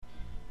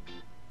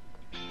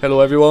Hello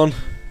everyone,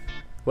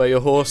 we're your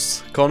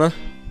hosts Connor,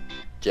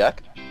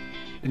 Jack,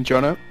 and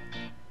Jono,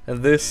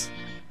 and this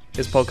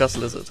is Podcast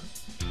Lizard.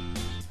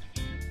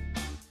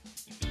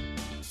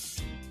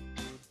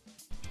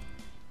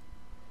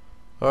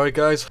 Alright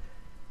guys,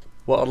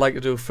 what I'd like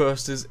to do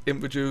first is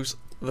introduce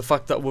the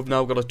fact that we've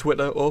now got a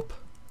Twitter up.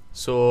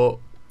 So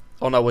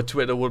on our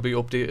Twitter we'll be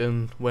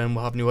updating when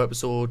we have new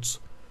episodes,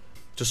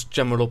 just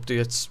general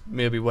updates,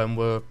 maybe when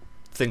we're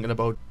thinking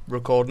about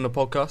recording a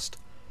podcast.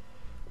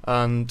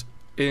 And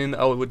in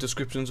our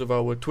descriptions of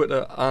our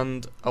Twitter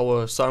and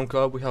our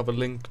SoundCloud we have a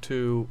link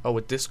to our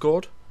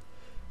Discord,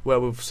 where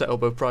we've set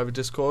up a private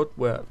Discord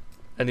where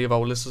any of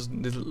our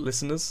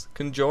listeners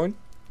can join.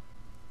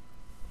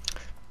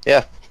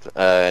 Yeah,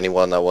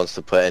 anyone that wants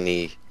to put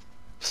any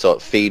sort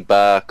of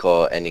feedback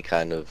or any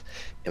kind of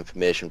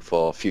information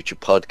for future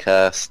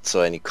podcasts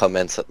or any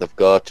comments that they've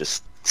got,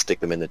 just stick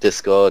them in the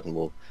Discord and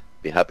we'll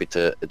be happy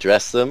to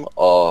address them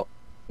or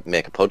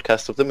make a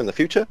podcast of them in the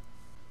future.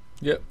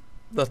 Yep,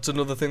 that's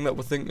another thing that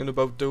we're thinking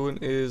about doing,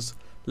 is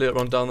later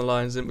on down the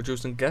lines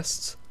introducing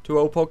guests to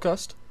our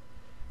podcast,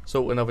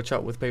 so we can have a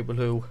chat with people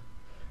who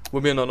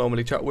we may not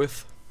normally chat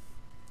with.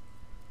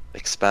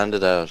 Expand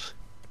it out.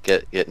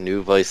 Get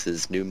new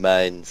voices, new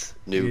minds,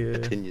 new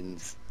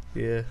opinions.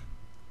 Yeah.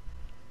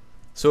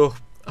 So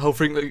how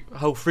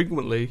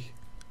frequently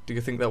do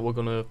you think that we're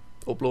gonna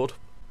upload?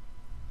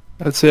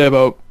 I'd say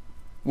about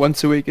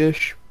once a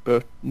week-ish,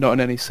 but not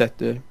on any set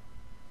day.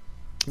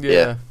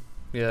 Yeah,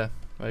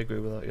 I agree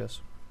with that, yes.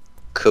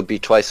 Could be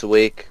twice a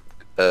week,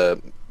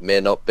 may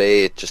not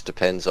be, it just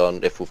depends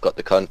on if we've got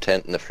the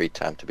content and the free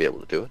time to be able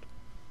to do it.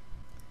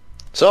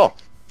 So,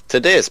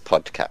 today's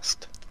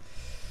podcast.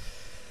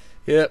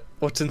 Yeah,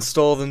 what's in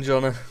store then,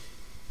 Johnny?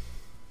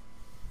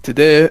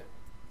 Today,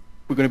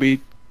 we're going to be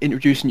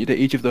introducing you to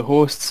each of the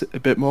hosts a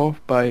bit more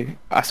by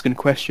asking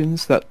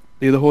questions that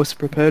the other hosts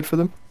prepared for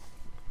them.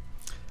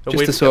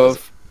 Just to sort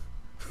of...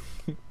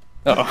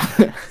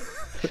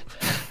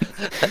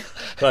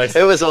 Right.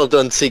 It was all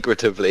done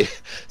secretively.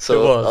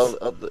 So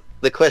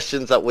the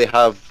questions that we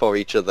have for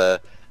each other,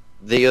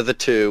 the other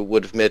two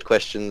would have made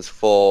questions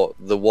for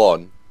the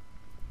one,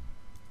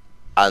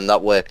 and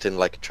that worked in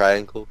like a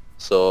triangle.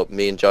 So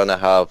me and Jonna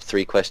have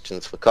 3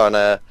 questions for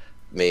Connor,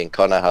 me and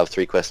Connor have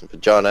 3 questions for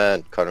Jonna,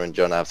 and Connor and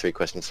Jonna have 3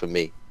 questions for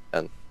me.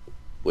 And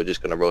we're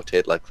just going to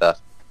rotate like that,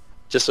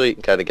 just so you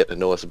can kind of get to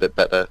know us a bit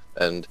better.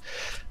 And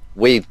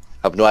we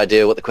have no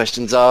idea what the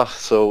questions are,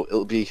 so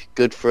it'll be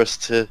good for us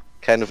to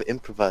kind of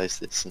improvise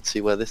this and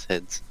see where this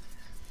heads.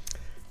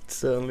 It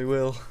certainly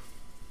will.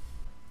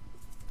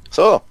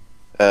 So,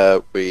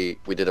 we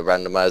did a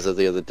randomizer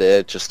the other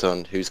day just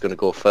on who's going to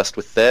go first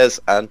with theirs,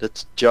 and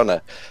it's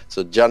Jonna.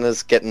 So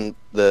Jonna's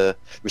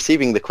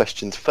receiving the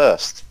questions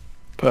first.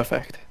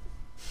 Perfect.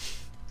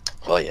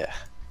 Oh yeah.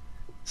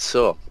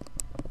 So,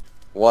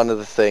 one of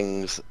the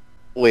things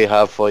we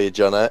have for you,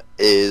 Jonna,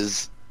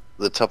 is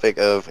the topic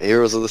of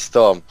Heroes of the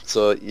Storm.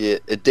 So you're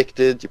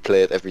addicted, you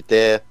play it every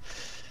day.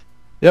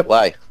 Yep.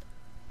 Why?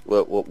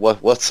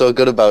 What's so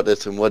good about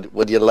it, and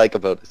what do you like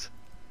about it?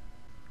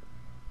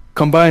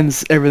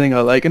 Combines everything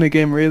I like in a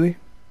game, really.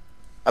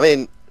 I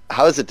mean,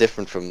 how is it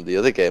different from the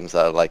other games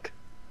that are like,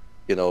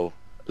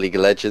 League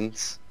of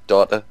Legends,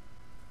 Dota?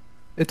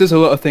 It does a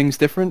lot of things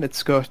different.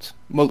 It's got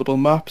multiple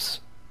maps.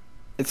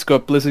 It's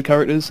got Blizzard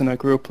characters, and I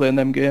grew up playing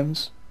them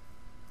games.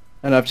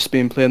 And I've just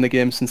been playing the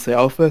game since the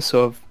alpha,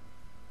 so I've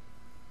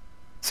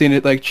seen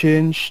it like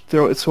change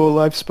throughout its whole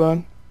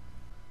lifespan.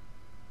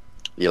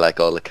 You like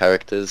all the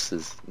characters?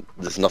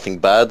 There's nothing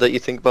bad that you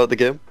think about the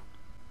game?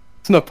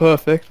 It's not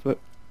perfect, but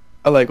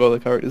I like all the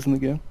characters in the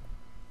game.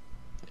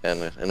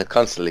 And it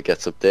constantly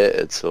gets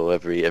updated, so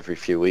every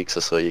few weeks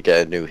or so you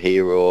get a new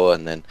hero,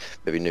 and then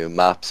maybe new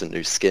maps and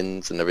new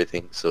skins and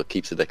everything, so it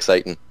keeps it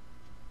exciting.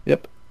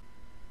 Yep.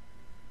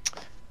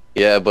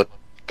 Yeah, but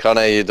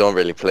Connor, you don't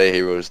really play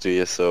heroes, do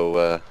you?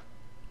 So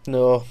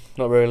No,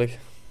 not really.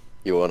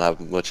 you won't have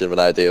much of an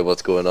idea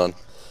what's going on.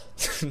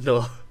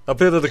 No, I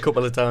played it a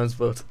couple of times,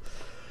 but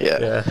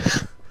Yeah.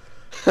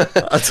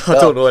 I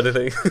don't know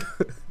anything.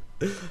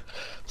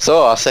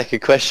 So, our second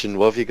question,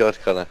 what have you got,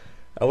 Connor?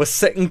 Our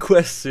second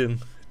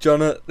question,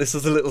 Jonna, this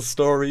is a little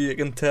story you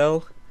can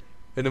tell.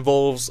 It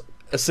involves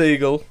a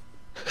seagull,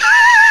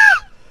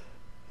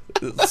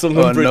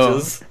 Sunderland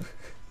Bridges,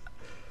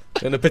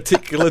 and a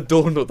particular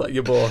donut that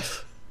you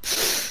bought.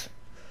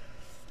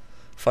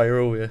 Fire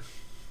away.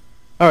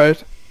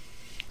 Alright.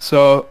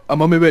 So,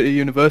 I'm on my way to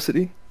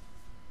university.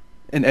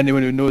 And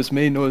anyone who knows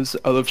me knows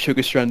I love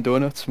Sugar Strand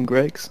Donuts from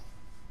Greg's.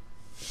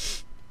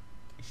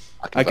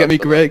 I get me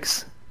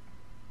Greg's.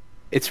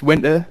 It's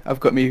winter. I've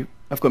got me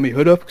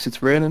hood up because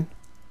it's raining.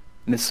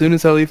 And as soon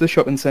as I leave the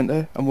shopping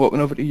centre, I'm walking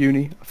over to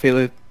uni. I feel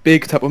a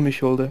big tap on my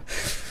shoulder.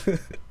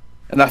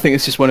 And I think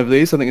it's just one of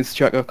these. I think it's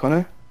Jack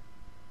O'Connor.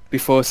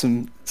 Before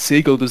some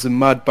seagull does a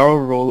mad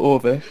barrel roll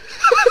over,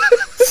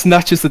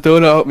 snatches the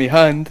donut out of my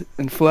hand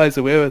and flies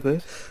away with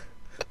it.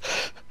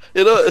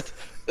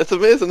 It's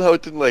amazing how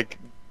it didn't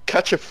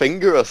catch a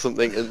finger or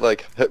something and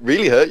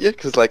really hurt you,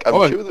 because I'm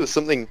sure there was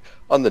something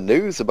on the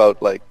news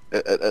about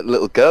a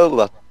little girl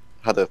that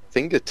had her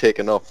finger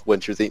taken off when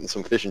she was eating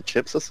some fish and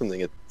chips or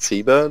something at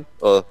Seaburn.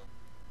 Or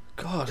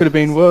God, Could have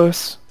been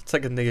worse. it's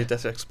like a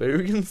near-death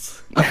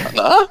experience.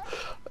 nah.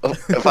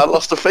 If I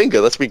lost a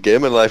finger, that's me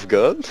gaming life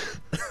gone.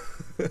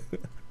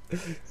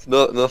 It's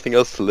nothing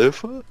else to live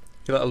for.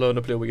 You let alone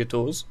to play with your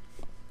toes.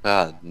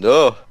 Ah,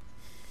 no.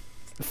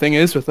 The thing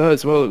is with that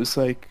as well, it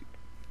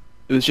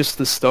was just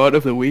the start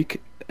of the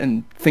week,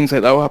 and things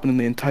like that were happening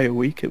the entire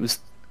week. It was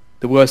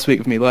the worst week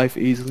of my life,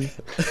 easily.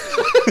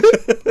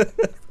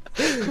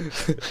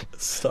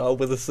 Start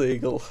with a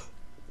seagull.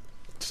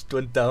 Just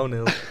went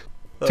downhill.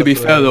 To be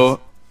fair though,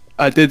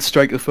 I did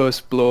strike the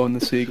first blow on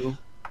the seagull.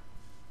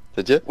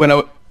 Did you? When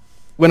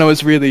I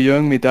was really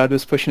young, my dad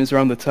was pushing us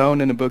around the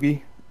town in a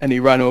buggy, and he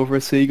ran over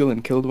a seagull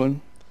and killed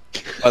one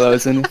while I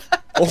was in it.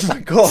 Oh my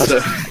god! So,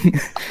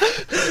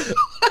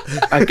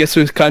 I guess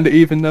it was kind of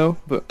even now,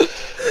 but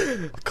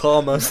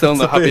Karma. I'm still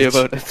not happy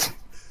about it.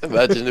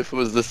 Imagine if it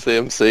was the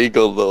same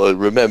seagull though, and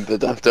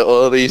remembered after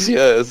all these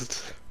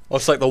years. Oh,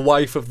 it's like the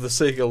wife of the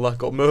seagull that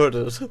got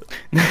murdered.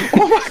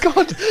 Oh my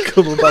god!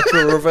 Coming back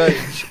for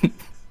revenge.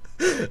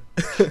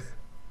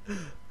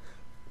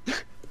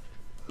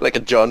 Like a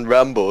John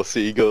Rambo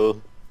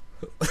seagull.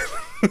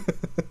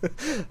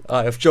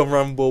 Aye, if John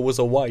Rambo was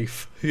a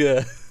wife,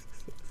 yeah.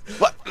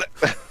 What?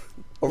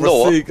 Or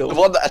No, a seagull. the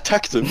one that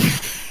attacked him.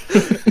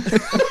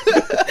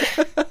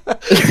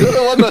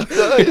 The one that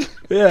died.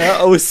 Yeah,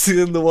 I was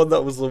seeing the one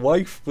that was the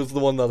wife was the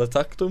one that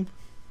attacked him.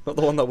 Not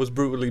the one that was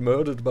brutally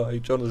murdered by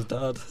Jonna's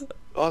dad.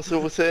 Oh, so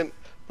we're saying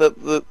that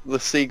the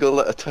seagull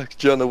that attacked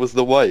Jonna was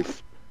the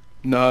wife?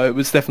 No, it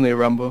was definitely a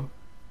Rambo.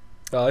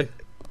 Aye,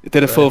 It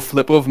did a full Right.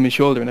 flip over my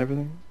shoulder and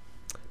everything.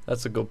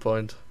 that's a good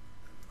point.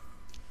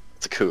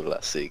 It's a cool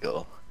ass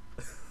seagull.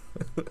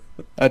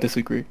 I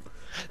disagree.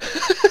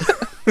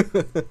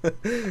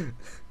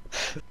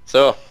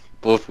 So,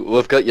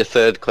 we've got your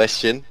third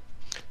question.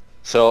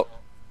 So,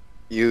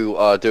 you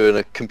are doing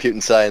a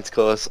computing science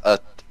course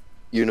at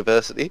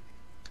university.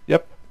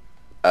 Yep.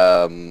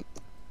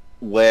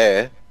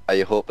 Where are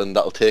you hoping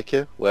that'll take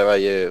you? Where are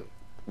you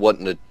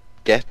wanting to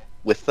get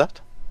with that?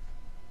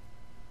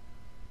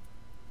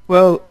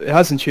 Well, it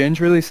hasn't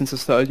changed really since I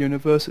started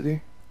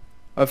university.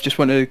 I've just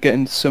wanted to get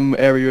into some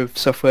area of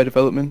software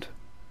development.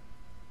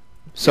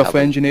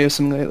 Software haven't- engineer,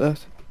 something like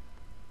that.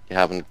 You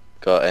haven't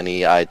got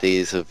any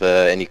ideas of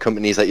any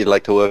companies that you'd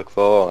like to work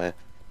for? Or...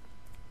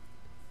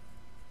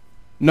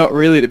 Not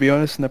really, to be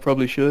honest, and I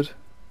probably should.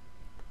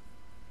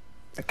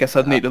 I guess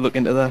I'd need to look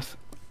into that.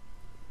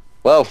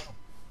 Well,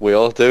 we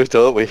all do,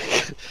 don't we?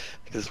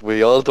 Because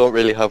we all don't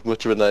really have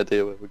much of an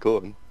idea where we're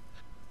going.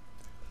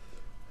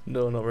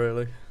 No, not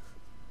really.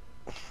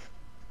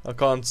 I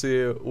can't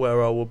see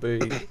where I will be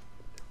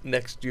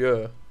next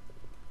year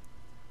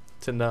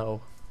to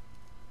now.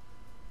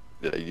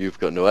 Yeah, you've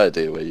got no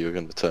idea where you're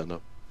going to turn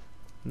up.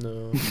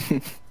 No.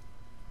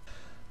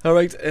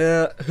 Alright,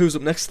 who's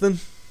up next then?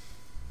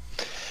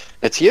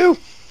 It's you!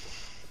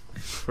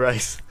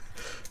 Right.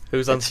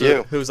 Who's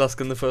you. Who's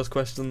asking the first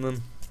question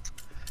then?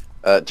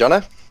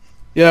 Jonna?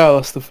 Yeah, I'll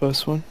ask the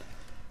first one.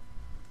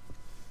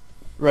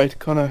 Right,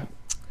 Connor.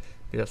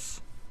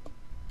 Yes.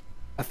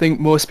 I think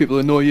most people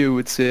who know you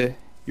would say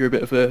you're a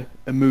bit of a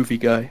movie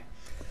guy.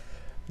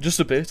 Just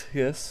a bit,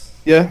 yes.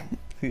 Yeah?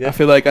 Yeah. I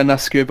feel like I can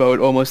ask you about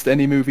almost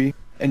any movie,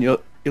 and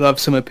you'll have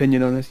some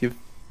opinion on it.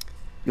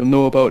 You'll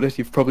know about it.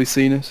 You've probably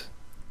seen it,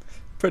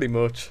 Pretty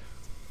much.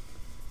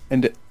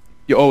 and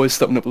you're always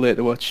stopping up late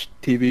to watch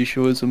TV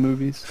shows or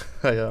movies.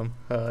 I am.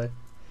 Aye.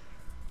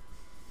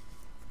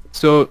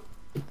 So,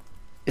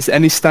 is there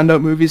any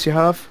standout movies you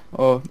have,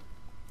 or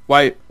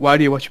why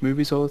do you watch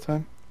movies all the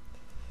time?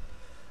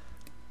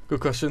 Good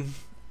question.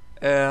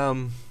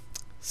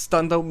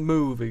 Standout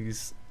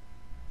movies.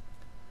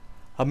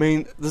 I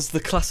mean, there's the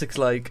classics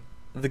like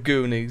The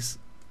Goonies.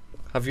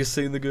 Have you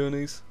seen The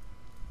Goonies?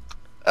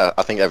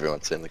 I think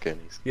everyone's seen The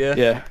Goonies. Yeah.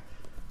 Yeah.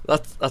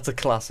 That's a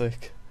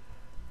classic.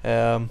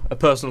 A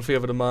personal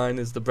favourite of mine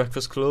is The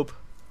Breakfast Club.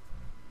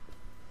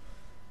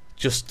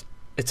 Just,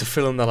 it's a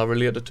film that I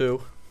related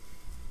to.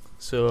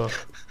 So,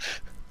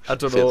 I I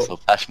don't feel know. so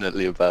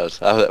passionately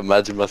about. I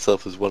imagine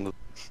myself as one of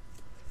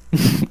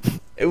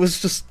It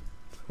was just,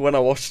 when I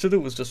watched it, it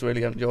was just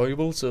really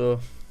enjoyable, so it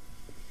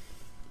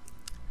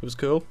was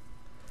cool.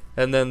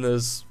 And then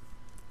there's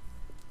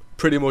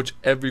pretty much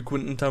every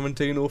Quentin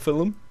Tarantino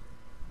film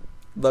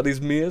that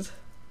he's made.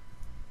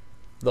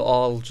 They're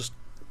all just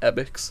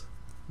epics.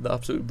 They're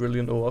absolutely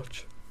brilliant to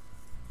watch.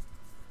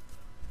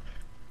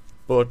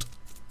 But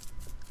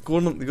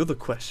going on to the other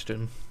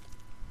question,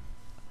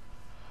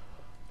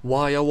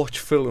 why I watch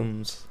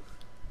films?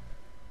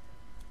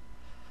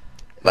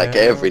 like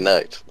every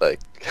night. Like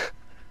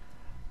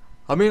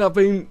I mean, I've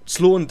been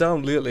slowing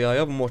down lately. I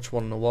haven't watched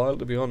one in a while,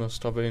 to be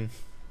honest. I've been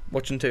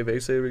watching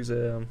TV series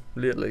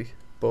lately,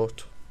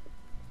 but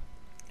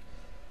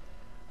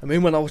I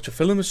mean, when I watch a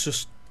film, it's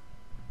just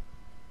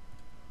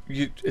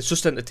it's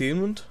just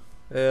entertainment.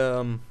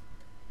 I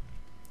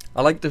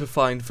like to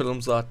find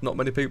films that not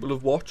many people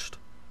have watched,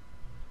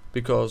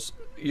 because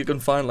you can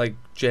find like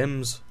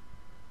gems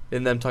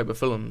in them type of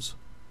films.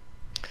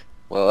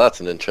 Well, that's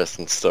an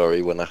interesting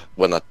story. When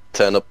I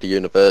turn up to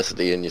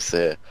university and you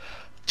say,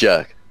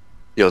 Jack,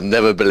 you'll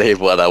never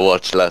believe what I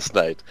watched last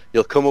night.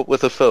 You'll come up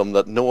with a film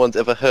that no one's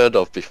ever heard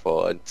of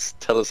before and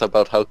tell us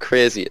about how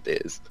crazy it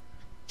is.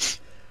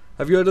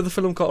 Have you heard of the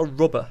film called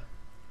Rubber?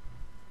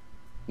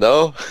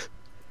 No?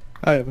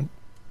 I haven't.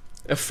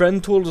 A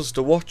friend told us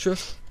to watch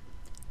it,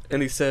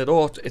 and he said,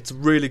 "Oh, it's a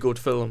really good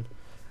film."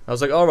 I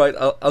was like, "All right,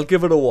 I'll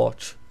give it a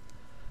watch."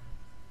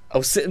 I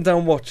was sitting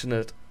down watching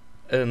it,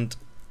 and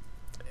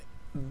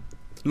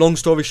long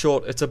story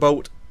short, it's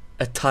about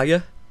a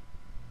tyre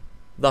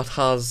that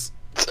has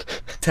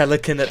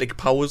telekinetic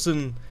powers,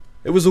 and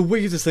it was the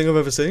weirdest thing I've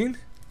ever seen.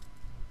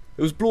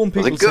 It was blowing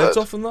people's heads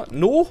off and that.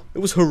 No, it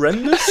was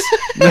horrendous.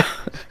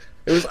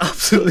 It was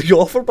absolutely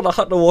awful, but I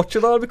had to watch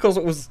it all because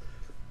it was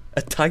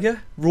a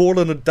tyre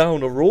rolling it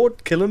down a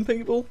road, killing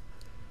people.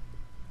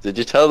 Did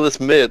you tell this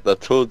mate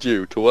that told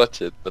you to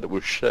watch it that it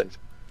was shit?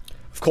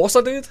 Of course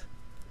I did.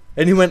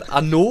 And he went,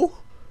 I know.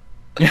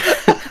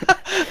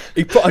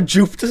 He put a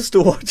duped us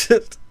to watch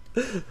it.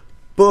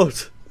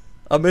 But,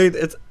 I mean,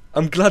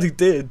 I'm glad he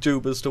did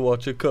dupe us to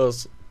watch it,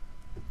 because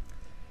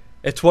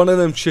it's one of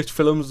them shit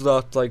films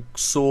that, like,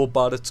 so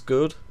bad it's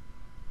good.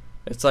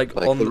 It's like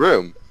on The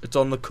Room. It's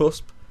on the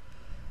cusp.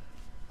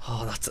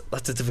 Oh,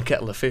 that's a different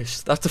kettle of fish.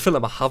 That's a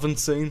film I haven't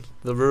seen,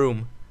 The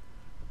Room.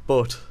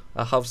 But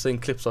I have seen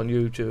clips on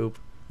YouTube,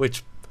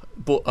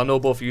 but I know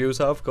both of you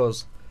have,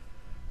 because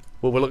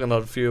we were looking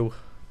at a few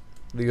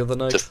the other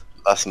night. Just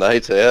last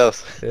night,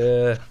 yes.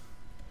 Yeah.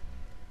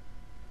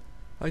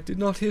 I did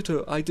not hit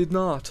her. I did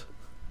not.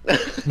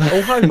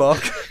 Oh, hi,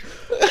 Mark.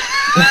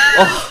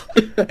 Oh,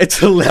 it's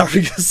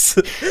hilarious.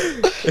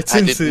 It's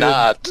insane.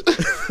 I did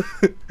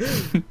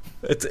not.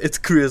 It's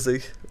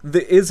crazy.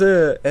 There is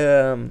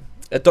a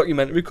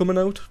documentary coming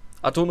out.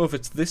 I don't know if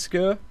it's this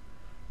year.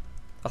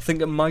 I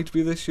think it might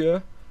be this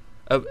year.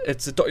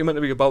 It's a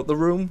documentary about The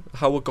Room,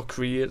 how it got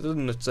created,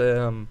 and it's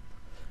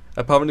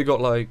apparently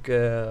got like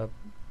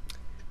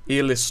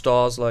A-list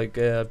stars like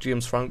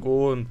James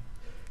Franco and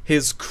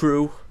his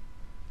crew,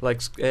 like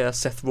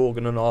Seth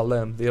Rogen and all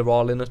them. They're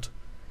all in it.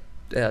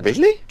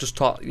 Really? Just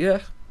talking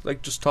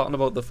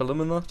about the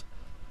film and that.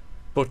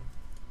 But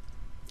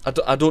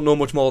I don't know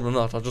much more than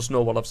that. I just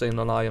know what I've seen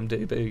on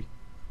IMDb.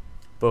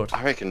 But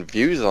I reckon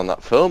views on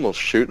that film will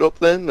shoot up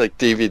then. Like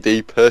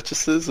DVD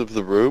purchases of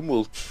The Room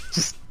will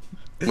just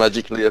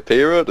magically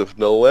appear out of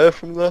nowhere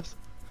from that.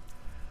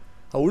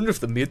 I wonder if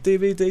they made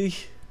DVD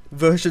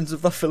versions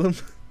of that film.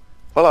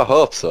 Well, I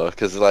hope so,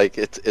 because like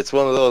it's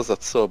one of those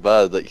that's so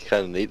bad that you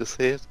kind of need to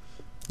see it.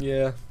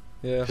 Yeah.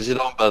 Because you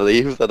don't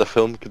believe that a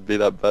film could be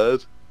that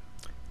bad.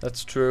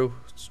 That's true.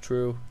 It's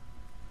true.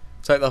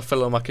 It's like that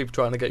film I keep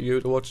trying to get you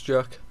to watch,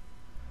 Jack.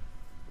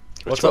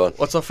 Which one?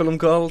 What's that film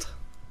called?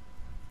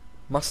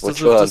 Masters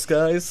Which of one?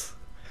 Disguise?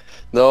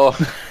 No.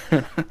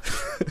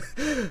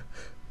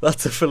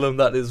 That's a film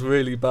that is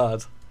really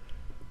bad.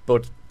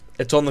 But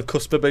it's on the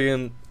cusp of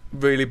being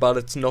really bad,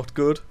 it's not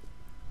good.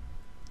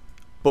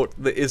 But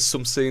there is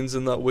some scenes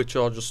in that which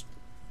are just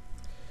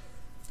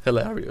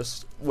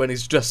hilarious. When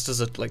he's dressed as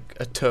a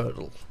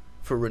turtle,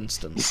 for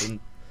instance, and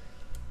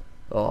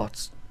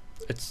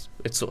it's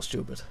so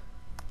stupid.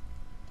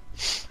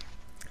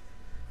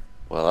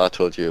 Well, I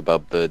told you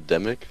about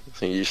Birdemic. I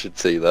think you should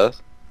see that.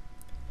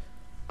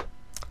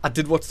 I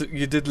did watch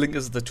you did link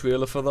us the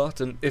trailer for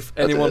that, and if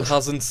anyone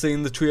hasn't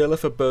seen the trailer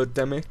for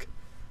Birdemic,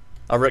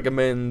 I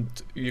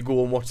recommend you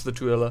go and watch the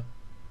trailer.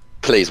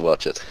 Please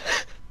watch it.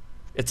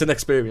 It's an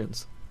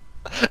experience.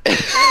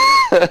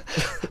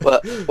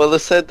 well, they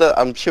said that,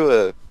 I'm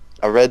sure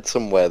I read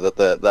somewhere that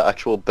the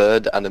actual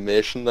bird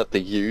animation that they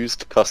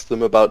used cost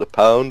them about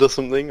 £1 or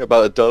something,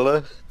 about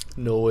 $1.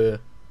 No way.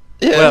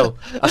 Yeah. Well,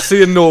 I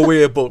see in no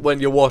way, but when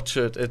you watch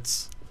it, they've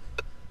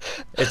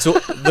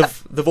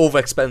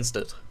overexpensed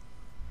it.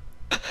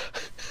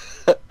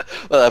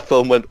 Well, that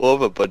film went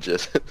over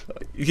budget.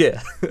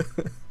 Yeah.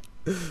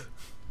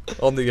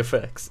 On the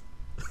effects.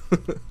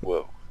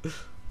 Whoa.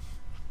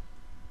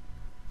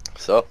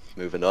 So,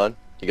 moving on.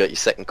 You got your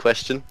second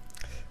question.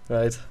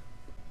 Right.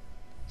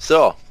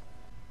 So,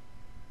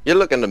 you're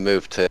looking to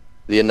move to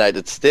the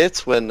United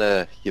States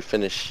when you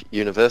finish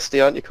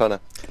university, aren't you, Connor?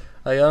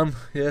 I am,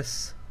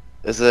 yes.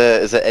 Is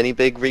there any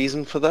big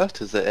reason for that?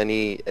 Is there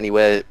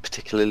anywhere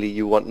particularly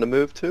you want to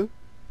move to?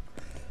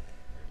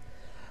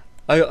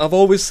 I've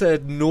always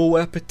said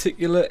nowhere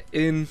particular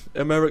in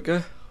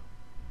America,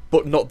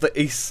 but not the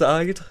East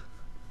Side.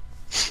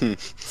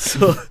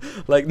 So,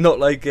 like, not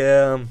like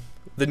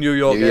the New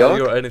York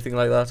area or anything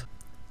like that.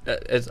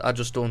 I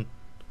just don't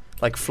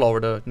like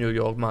Florida, New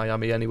York,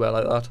 Miami, anywhere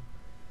like that.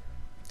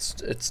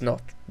 It's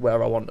not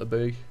where I want to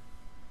be.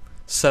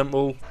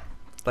 Central,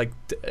 like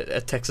a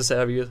Texas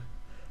area,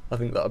 I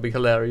think that would be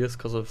hilarious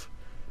because of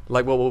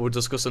like what we were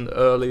discussing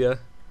earlier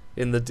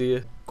in the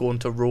day, going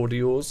to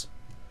rodeos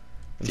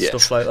and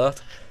stuff like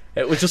that.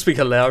 It would just be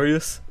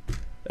hilarious,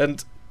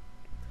 and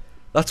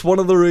that's one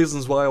of the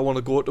reasons why I want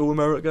to go to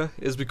America,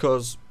 is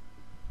because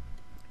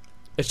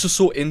it's just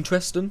so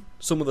interesting,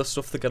 some of the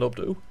stuff they get up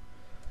to.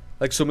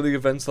 Like some of the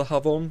events they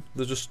have on,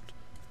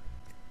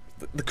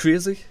 they're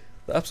crazy.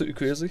 They're absolutely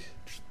crazy.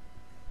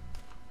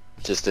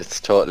 Just it's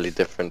totally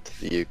different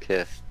to the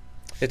UK.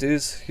 It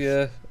is,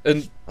 yeah,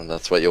 and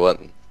that's what you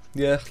want.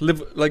 Yeah,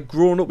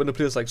 growing up in a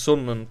place like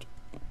Sunderland,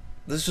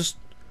 there's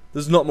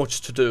not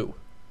much to do.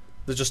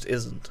 There just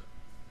isn't.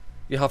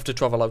 You have to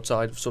travel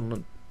outside of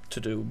Sunderland to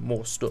do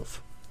more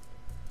stuff.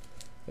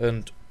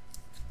 And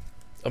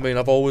I mean,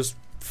 I've always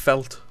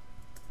felt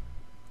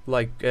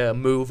like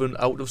moving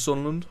out of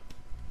Sunderland.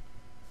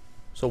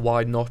 So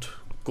why not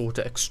go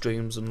to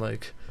extremes and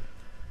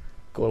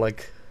go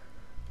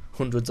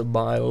hundreds of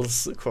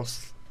miles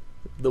across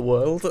the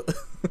world?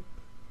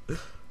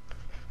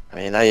 I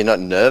mean, are you not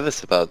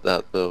nervous about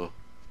that though?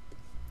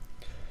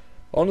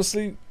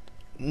 Honestly,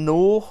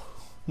 no,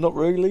 not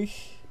really.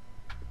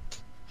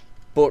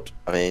 But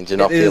I mean, do you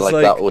not feel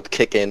like that would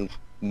kick in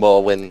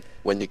more when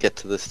you get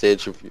to the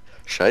stage of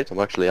shite? I'm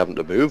actually having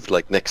to move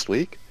next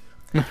week.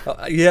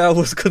 Yeah, I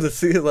was gonna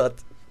say that.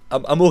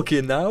 I'm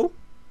okay now,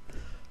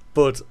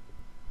 but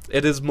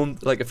it is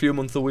a few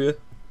months away.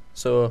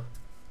 So,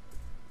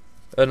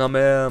 and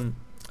I'm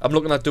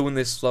looking at doing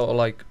this sort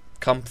of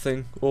camp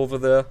thing over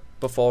there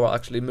before I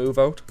actually move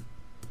out.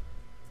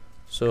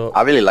 So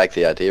I really like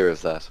the idea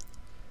of that.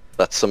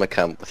 That summer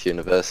camp with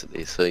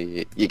university. So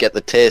you get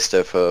the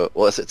taster for,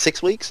 what is it,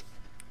 6 weeks?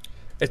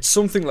 It's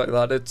something like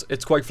that.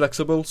 It's quite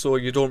flexible, so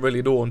you don't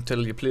really know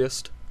until you're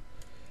placed.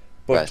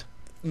 But right.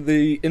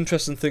 The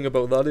interesting thing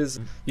about that is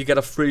you get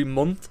a free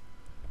month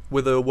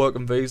with a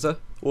working visa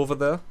over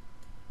there,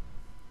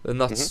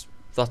 and that's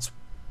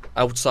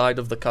outside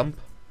of the camp.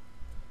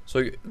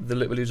 So they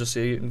literally just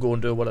say you can go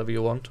and do whatever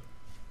you want,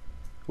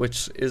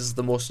 which is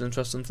the most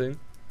interesting thing,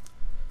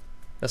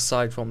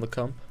 aside from the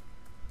camp.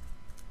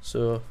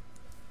 So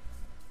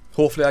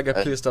hopefully I get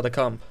placed at a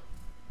camp.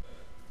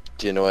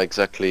 Do you know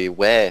exactly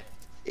where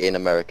in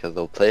America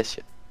they'll place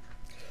you?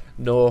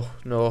 No.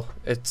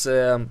 It's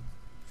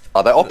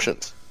Are there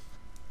options?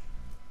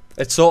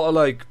 It's sort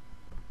of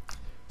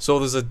so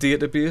there's a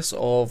database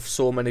of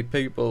so many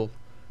people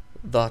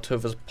that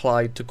have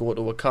applied to go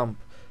to a camp,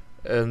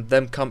 and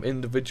them camp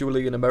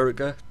individually in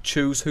America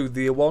choose who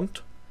they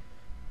want.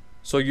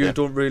 So you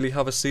don't really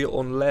have a say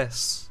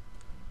unless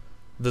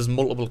there's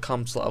multiple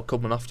camps that are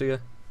coming after you.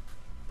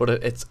 But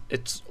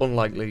it's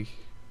unlikely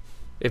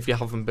if you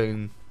haven't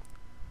been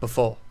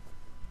before.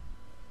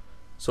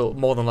 So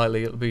more than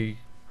likely it'll be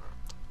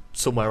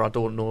somewhere I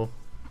don't know.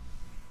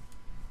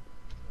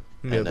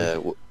 Maybe.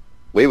 And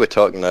we were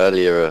talking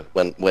earlier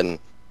when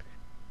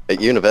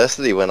at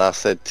university, when I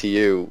said to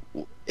you,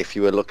 if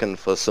you were looking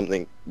for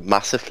something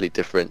massively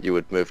different, you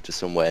would move to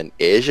somewhere in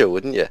Asia,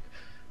 wouldn't you?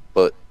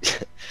 But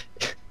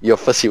you're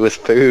fussy with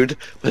food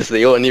was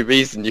the only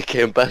reason you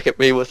came back at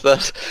me with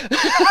that.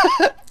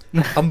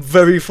 I'm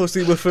very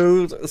fussy with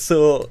food,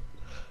 so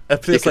a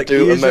place like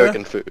do Asia,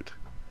 American food.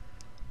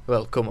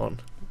 Well, come on,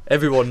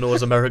 everyone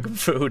knows American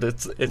food.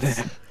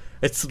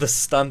 It's the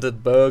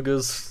standard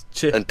burgers,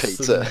 chips, and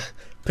pizza.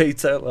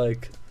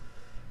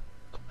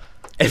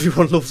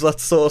 Everyone loves that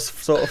sort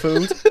of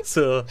food,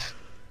 so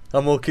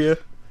I'm okay.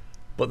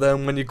 But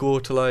then when you go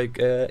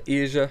to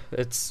Asia,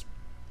 it's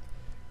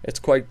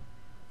quite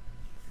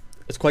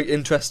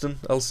interesting.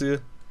 I'll say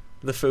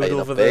the food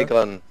over there.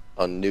 Big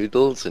on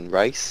noodles and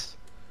rice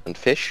and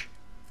fish?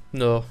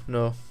 No.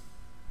 Nah.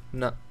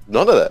 None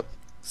of them?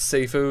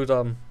 Seafood,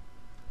 I'm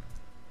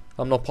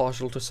not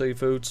partial to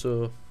seafood,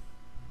 so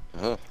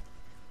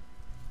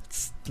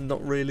it's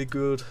not really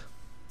good.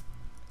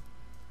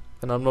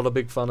 And I'm not a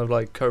big fan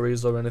of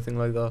curries or anything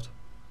like that.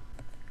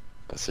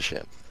 That's a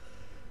shame.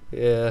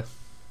 Yeah.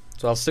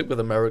 So I'll stick with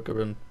America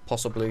and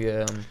possibly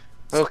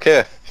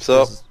Okay,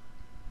 so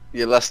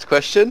your last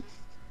question.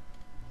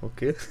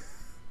 Okay.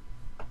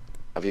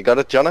 Have you got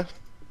it, Johnny?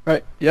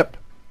 Right, yep.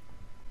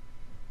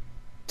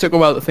 Took a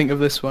while to think of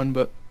this one,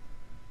 but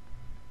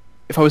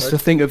if I was to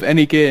think of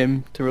any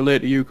game to relate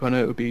to you,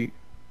 Connor, it would be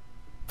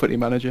Footy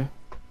Manager.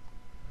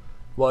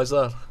 Why is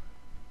that?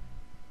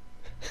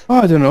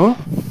 Oh, I don't know.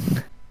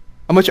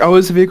 How much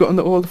hours have you got on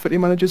all the Footy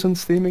Managers on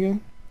Steam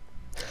again?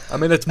 I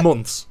mean, it's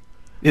months.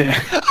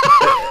 Yeah.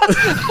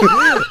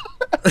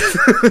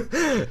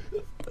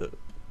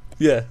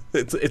 Yeah,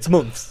 it's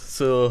months,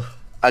 so...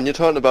 And you're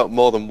talking about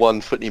more than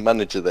one Footy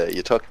Manager there.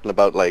 You're talking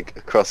about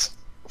across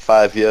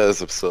 5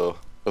 years or so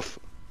of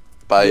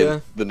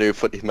buying the new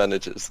Footy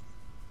Managers.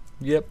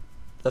 Yep,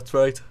 that's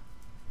right.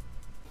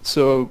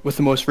 So with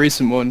the most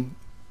recent one,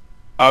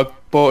 I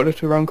bought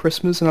it around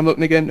Christmas and I'm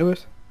looking to get into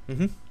it.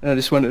 Mm-hmm. And I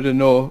just wanted to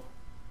know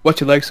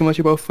what you like so much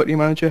about Footy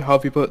Manager. How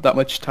have you put that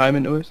much time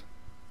into it?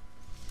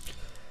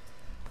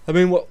 I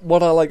mean,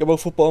 what I like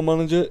about Football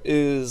Manager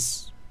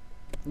is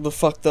the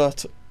fact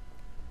that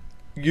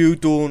you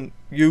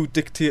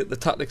dictate the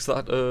tactics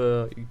that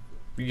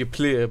you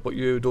play, but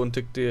you don't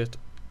dictate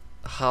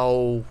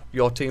how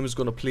your team is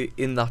going to play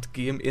in that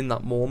game, in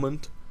that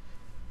moment.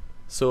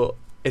 So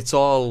it's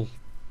all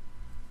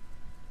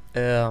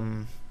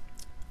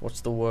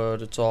what's the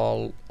word? It's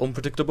all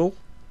unpredictable.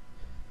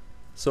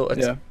 So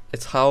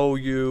it's how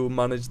you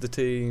manage the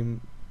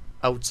team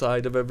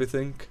outside of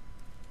everything,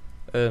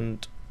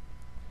 and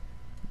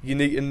you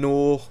need to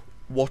know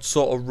what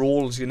sort of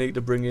roles you need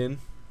to bring in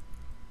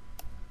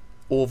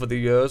over the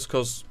years,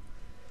 because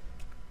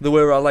the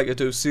way I like to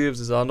do saves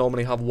is I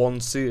normally have one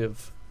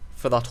save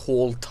for that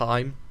whole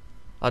time.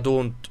 I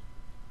don't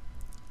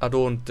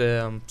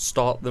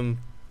start them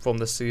from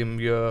the same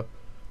year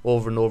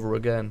over and over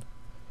again.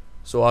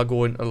 So I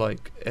go into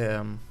like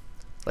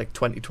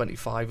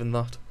 2025 and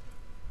that.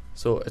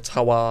 So it's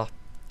how I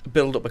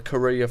build up a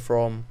career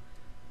from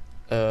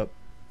a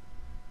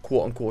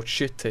quote unquote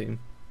shit team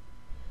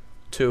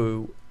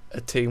to a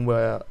team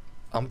where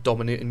I'm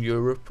dominating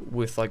Europe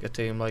with like a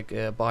team like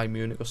Bayern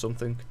Munich or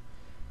something.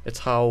 It's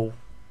how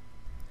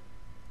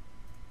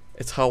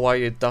I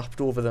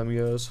adapt over them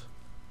years.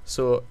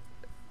 So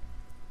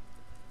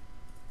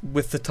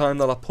with the time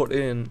that I put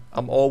in,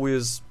 I'm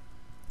always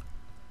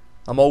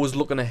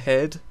looking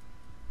ahead.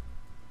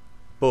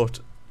 But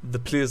the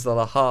players that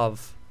I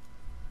have,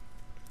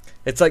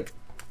 it's like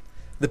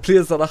the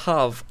players that I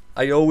have,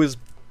 I always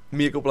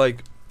make up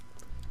like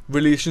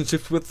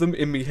relationships with them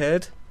in my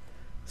head.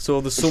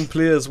 So there's some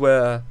players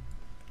where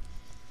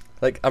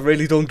like I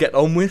really don't get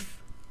on with.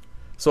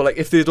 So like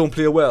if they don't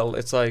play well,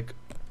 it's like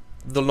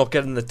they'll not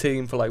get in the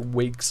team for like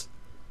weeks.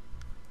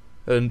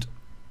 And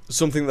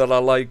something that I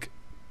like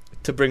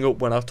to bring up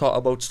when I talk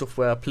about stuff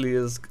where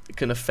players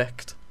can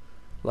affect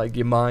like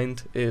your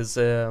mind is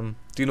do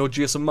you know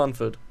Jason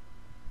Manford?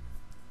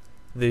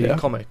 The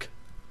comic.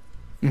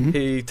 Mm-hmm.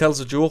 He tells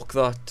a joke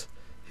that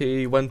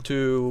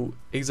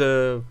he's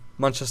a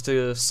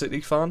Manchester City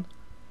fan,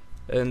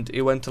 and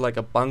he went to like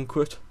a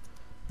banquet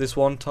this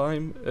one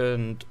time,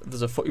 and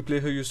there's a footy player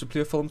who used to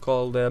play for him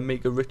called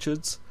Micah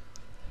Richards,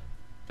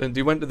 and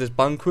he went to this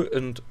banquet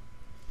and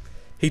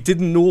he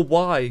didn't know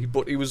why,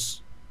 but he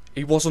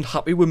wasn't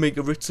happy with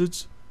Micah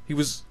Richards. He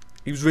was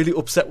really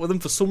upset with him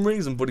for some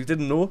reason, but he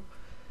didn't know.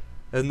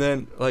 And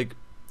then like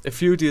a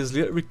few days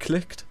later he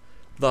clicked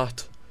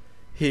that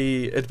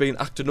he had been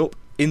acting up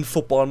in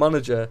Football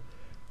Manager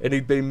and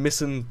he'd been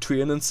missing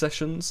training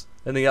sessions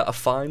and he had to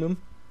fine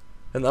him,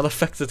 and that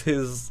affected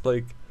his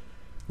like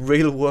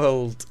real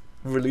world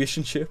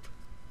relationship.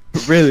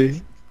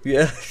 Really?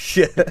 Yeah,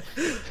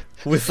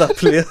 with that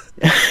player.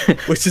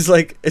 Which is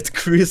like, it's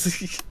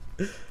crazy.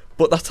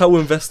 But that's how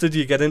invested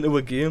you get into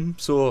a game.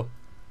 So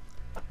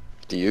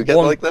do you get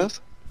like that?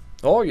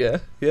 Oh yeah.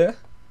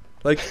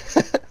 Like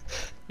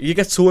you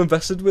get so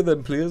invested with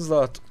them players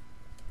that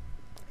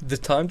the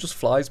time just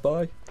flies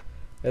by,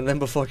 and then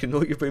before you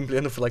know it, you've been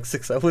playing it for like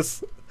 6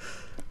 hours.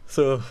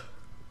 So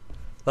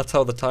that's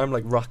how the time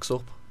like racks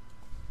up.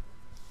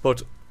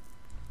 But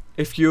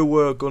if you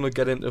were gonna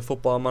get into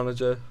Football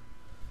Manager,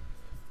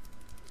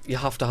 you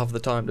have to have the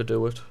time to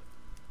do it.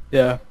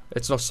 Yeah.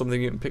 It's not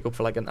something you can pick up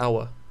for like an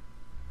hour.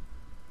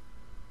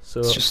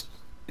 So it's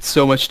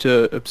so much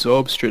to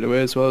absorb straight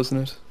away as well, isn't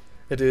it?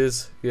 It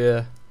is,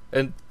 yeah.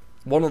 And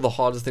one of the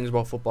hardest things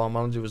about Football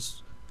Manager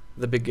was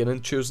the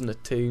beginning, choosing a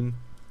team,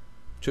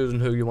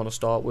 choosing who you want to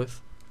start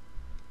with.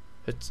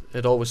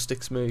 It always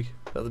sticks me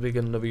at the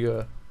beginning of a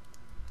year.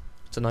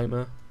 It's a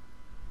nightmare.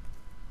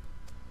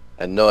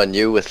 And knowing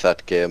you with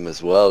that game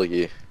as well,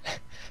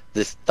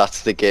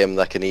 that's the game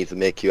that can either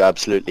make you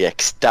absolutely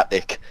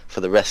ecstatic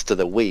for the rest of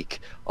the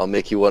week or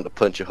make you want to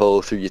punch a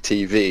hole through your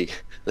TV.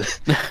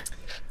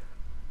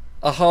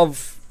 I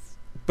have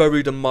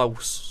buried a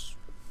mouse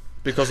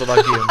because of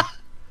that game.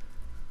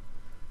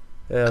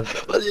 Yeah.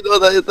 Well, you know,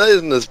 that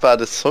isn't as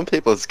bad as some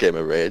people's game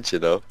of Rage, you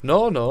know.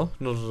 No, not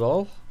at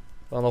all.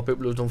 I know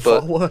people who've done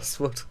far worse,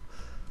 but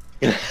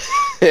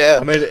yeah.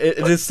 I mean, it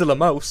is still a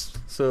mouse,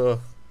 so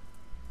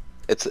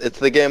it's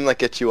the game that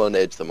gets you on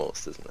edge the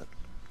most, isn't it?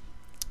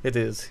 It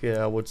is,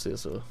 yeah, I would say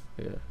so.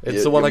 Yeah,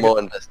 it's the one you're more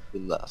invested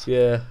in that.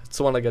 Yeah, it's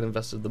the one I get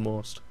invested the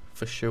most,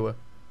 for sure.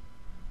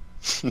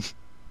 Does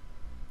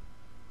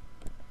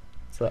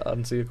that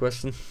answer your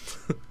question?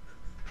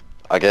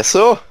 I guess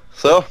so.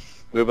 So,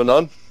 moving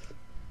on.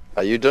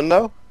 Are you done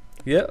now?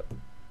 Yeah.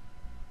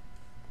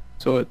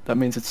 So that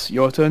means it's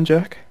your turn,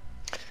 Jack?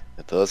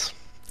 It does.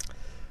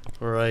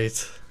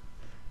 Right.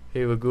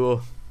 Here we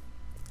go.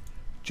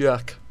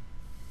 Jack.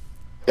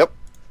 Yep.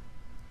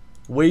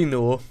 We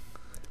know,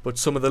 but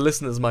some of the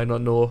listeners might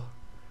not know,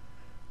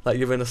 that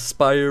you're an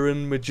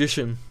aspiring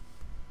magician.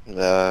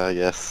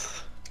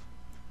 Yes.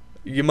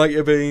 You might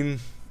have been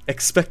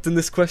expecting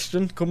this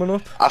question coming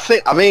up.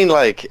 I mean,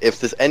 like, if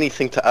there's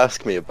anything to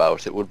ask me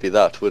about, it would be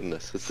that, wouldn't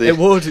it? It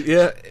would,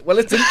 yeah. Well,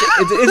 it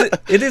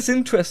is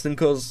interesting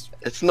because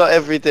it's not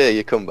every day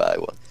you come by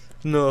one.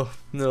 No,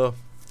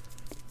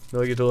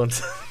 you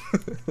don't.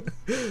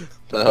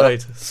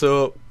 Right.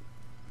 So,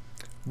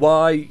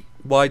 why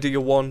do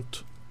you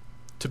want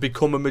to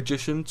become a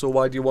magician? So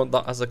why do you want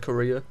that as a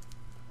career?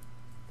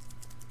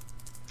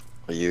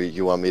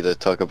 You want me to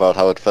talk about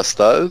how it first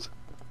started?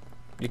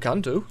 You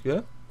can do,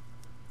 yeah.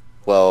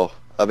 Well,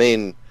 I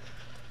mean,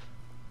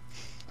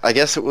 I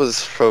guess it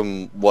was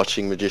from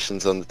watching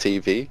magicians on the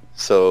TV.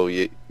 So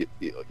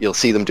you'll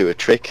see them do a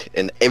trick,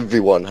 and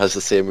everyone has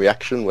the same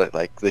reaction. Where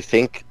like they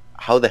think,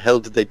 "How the hell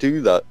did they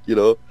do that?" You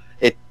know,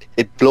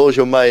 it blows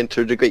your mind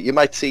to a degree. You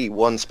might see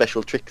one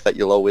special trick that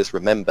you'll always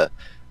remember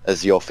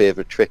as your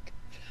favorite trick,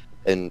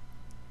 and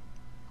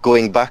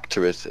going back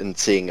to it and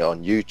seeing it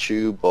on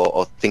YouTube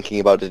or thinking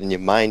about it in your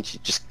mind, you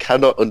just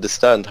cannot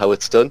understand how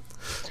it's done.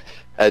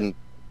 And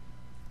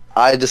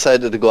I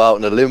decided to go out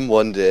on a limb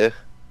one day,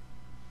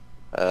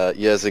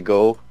 years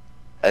ago,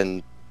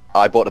 and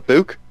I bought a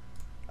book,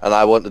 and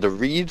I wanted to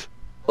read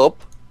up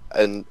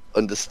and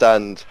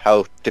understand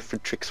how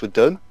different tricks were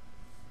done.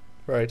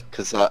 Right.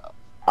 Because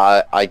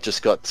I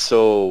just got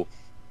so...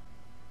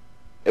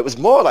 It was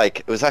more like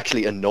it was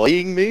actually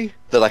annoying me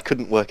that I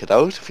couldn't work it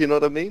out, if you know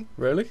what I mean.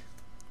 Really?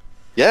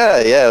 Yeah.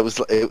 It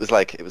was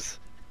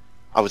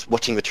I was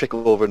watching the trick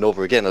over and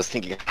over again. I was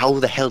thinking, how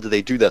the hell do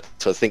they do that?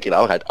 So I was thinking,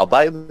 alright, I'll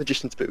buy a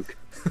magician's book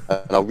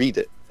and I'll read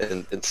it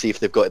and see if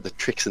they've got the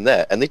tricks in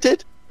there. And they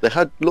did. They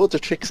had loads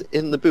of tricks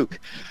in the book.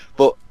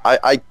 But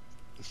I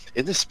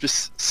in this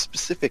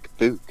specific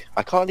book,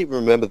 I can't even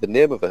remember the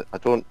name of it. I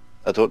don't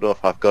know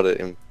if I've got it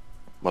in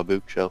my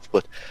bookshelf,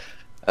 but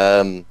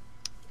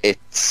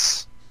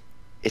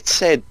it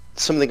said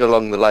something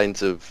along the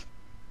lines of,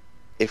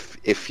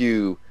 if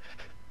you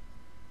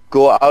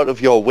go out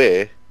of your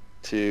way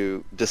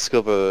to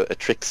discover a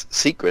trick's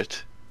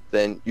secret,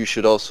 then you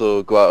should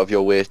also go out of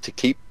your way to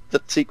keep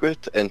that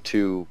secret and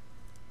to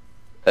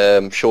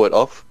show it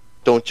off.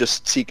 Don't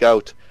just seek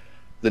out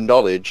the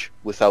knowledge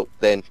without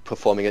then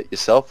performing it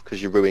yourself,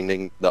 because you're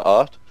ruining the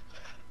art.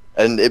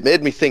 And it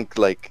made me think,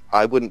 like,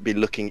 I wouldn't be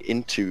looking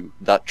into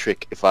that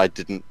trick if I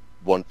didn't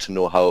want to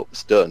know how it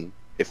was done,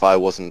 if I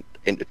wasn't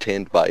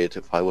entertained by it,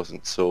 if I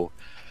wasn't so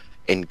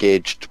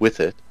engaged with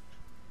it.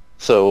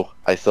 So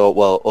I thought,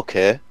 well,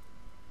 okay,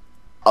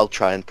 I'll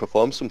try and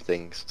perform some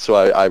things. So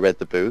I read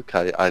the book,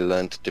 I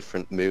learned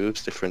different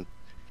moves, different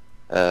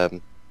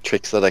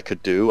tricks that I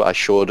could do. I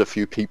showed a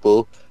few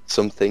people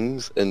some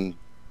things, and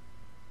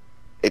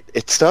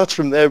it starts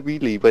from there,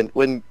 really.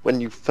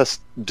 When you've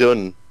first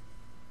done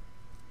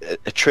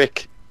a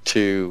trick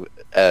to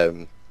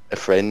a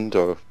friend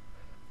or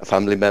a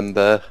family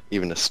member,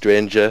 even a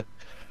stranger,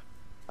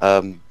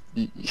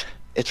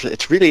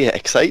 it's really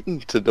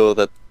exciting to know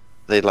that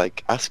they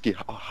like ask you,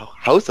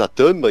 how's that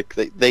done? Like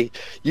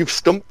you've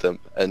stumped them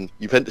and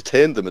you've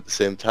entertained them at the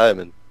same time,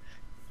 and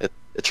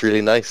it's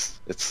really nice.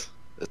 It's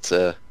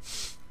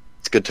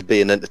good to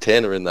be an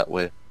entertainer in that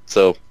way.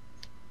 So,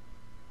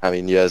 I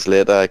mean, years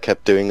later, I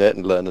kept doing it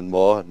and learning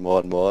more and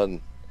more and more,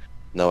 and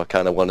now I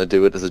kind of want to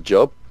do it as a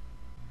job.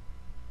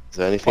 Is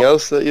there anything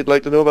else that you'd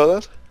like to know about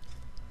that?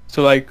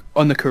 So, like,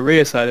 on the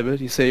career side of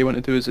it, you say you want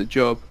to do it as a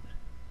job.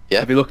 Yeah.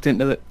 Have you looked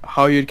into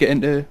how you'd get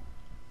into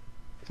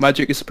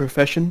magic as a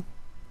profession?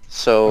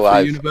 So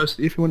After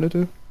university, if you want to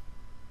do.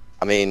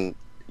 I mean,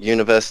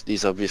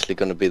 university's obviously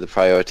going to be the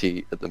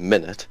priority at the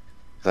minute,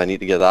 because I need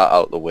to get that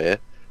out of the way.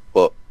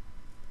 But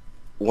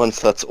once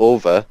that's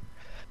over,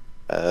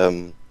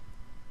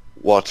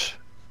 what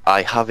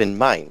I have in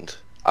mind,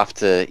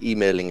 after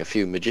emailing a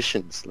few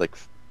magicians, like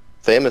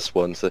famous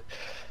ones,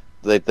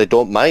 they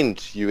don't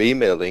mind you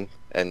emailing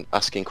and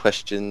asking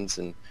questions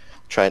and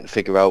trying to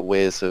figure out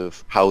ways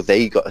of how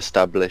they got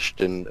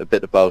established and a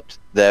bit about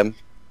them.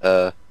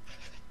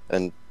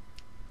 And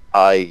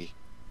I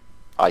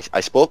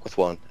spoke with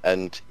one,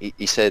 and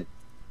he said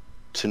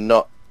to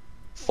not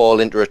fall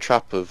into a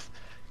trap of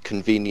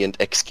convenient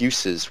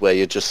excuses where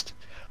you're just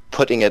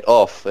putting it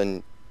off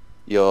and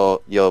you're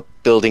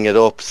building it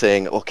up,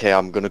 saying, okay,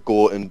 I'm going to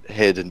go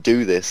ahead and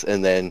do this,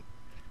 and then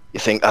you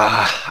think,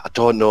 I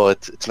don't know,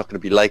 it's not going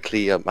to be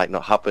likely, it might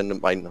not happen,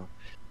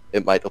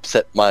 it might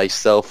upset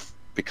myself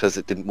because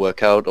it didn't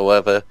work out or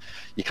whatever.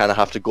 You kind of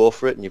have to go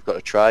for it, and you've got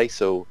to try.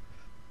 So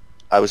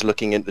I was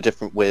looking into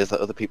different ways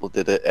that other people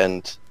did it,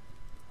 and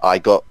I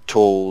got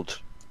told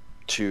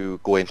to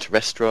go into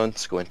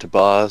restaurants, go into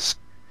bars,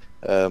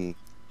 do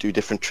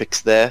different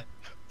tricks there,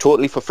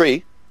 totally for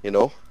free, you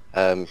know.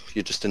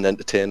 You're just an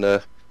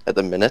entertainer at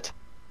the minute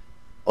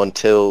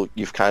until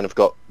you've kind of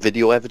got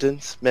video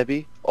evidence,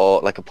 maybe, or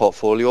like a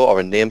portfolio or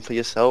a name for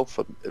yourself,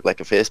 or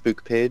like a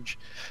Facebook page,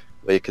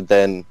 where you could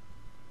then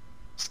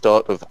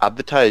start of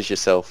advertise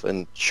yourself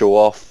and show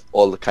off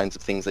all the kinds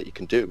of things that you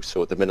can do.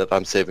 So at the minute,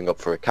 I'm saving up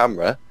for a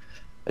camera,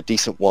 a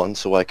decent one,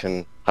 so I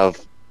can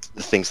have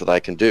the things that I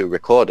can do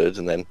recorded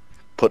and then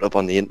put up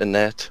on the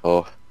internet,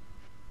 or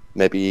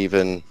maybe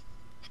even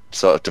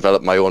sort of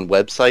develop my own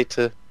website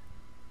to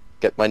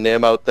get my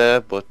name out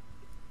there. But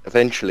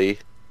eventually,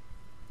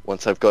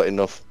 once I've got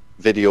enough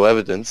video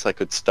evidence, I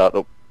could start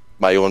up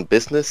my own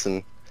business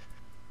and,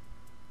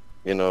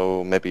 you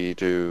know, maybe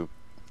do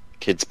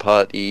kids'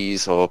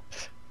 parties or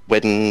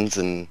weddings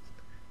and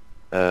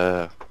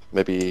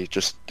maybe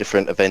just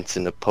different events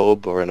in a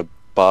pub or in a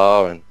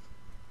bar and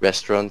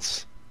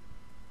restaurants.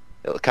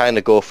 It'll kind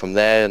of go from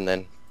there, and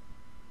then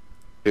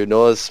who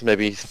knows,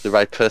 maybe the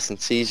right person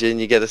sees you and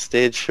you get a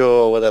stage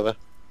show or whatever.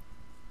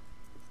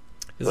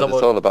 It's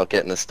all about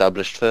getting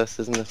established first,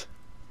 isn't it?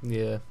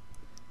 Yeah.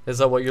 Is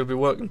that what you'll be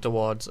working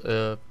towards?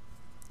 A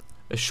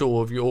show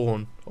of your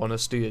own on a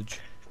stage?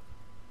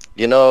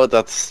 You know,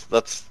 that's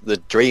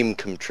the dream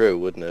come true,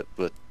 wouldn't it?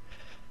 But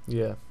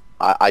yeah,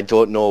 I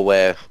don't know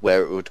where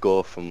it would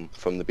go from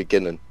the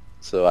beginning.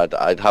 So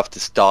I'd have to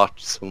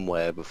start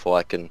somewhere before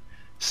I can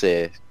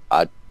say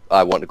I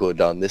I want to go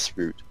down this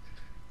route.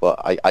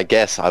 But I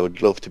guess I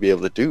would love to be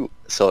able to do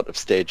sort of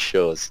stage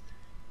shows.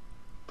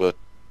 But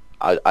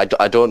I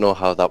don't know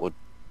how that would,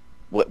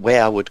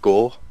 where I would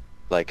go.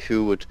 Like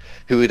who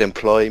would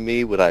employ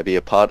me? Would I be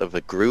a part of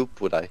a group?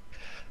 Would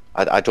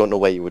I don't know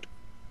where you would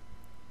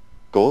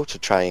go to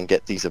try and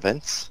get these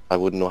events. I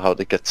wouldn't know how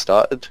to get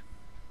started.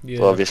 Yeah.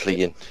 But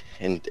obviously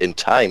in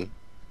time,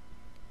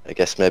 I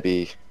guess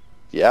maybe,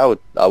 yeah,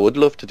 I would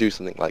love to do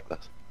something like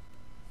that.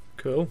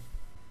 Cool.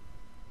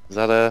 Does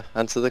that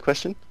answer the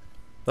question?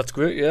 That's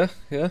great, yeah.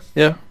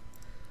 Yeah.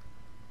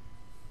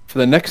 For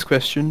the next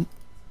question,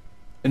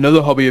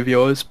 another hobby of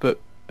yours, but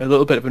a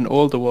little bit of an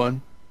older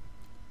one.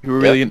 You were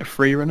really into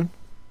free running?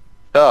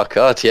 Oh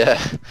god,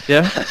 yeah.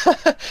 Yeah?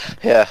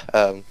 Yeah,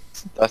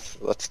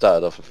 that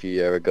started off a few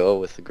years ago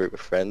with a group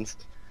of friends.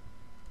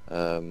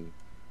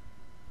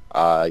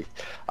 I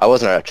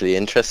wasn't actually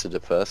interested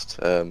at first.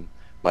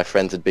 My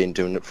friends had been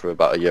doing it for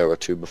about a year or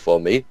two before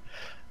me.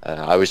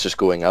 I was just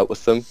going out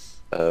with them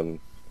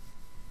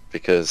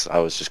because I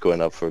was just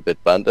going out for a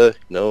bit banter.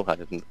 No, I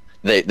didn't.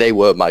 They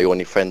were my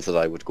only friends that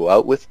I would go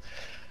out with,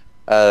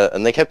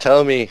 and they kept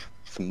telling me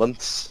for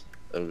months,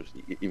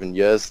 even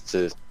years,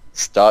 to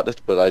start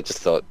it. But I just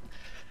thought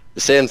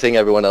the same thing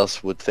everyone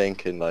else would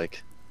think, and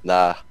like,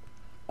 nah,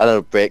 I don't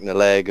know, breaking a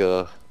leg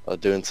or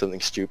doing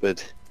something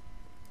stupid,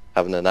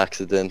 having an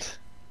accident.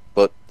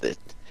 But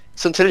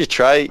it's until you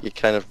try, you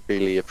kind of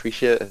really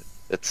appreciate it.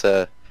 It's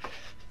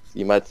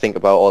you might think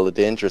about all the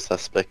dangerous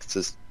aspects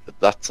as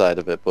that side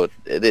of it, but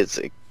it is,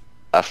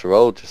 after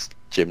all, just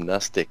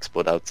gymnastics,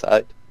 but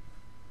outside.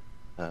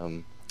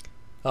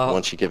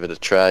 Once you give it a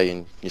try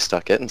and you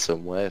start getting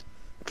somewhere,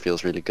 it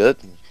feels really good.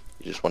 And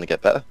you just want to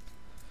get better.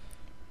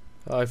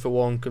 I, for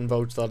one, can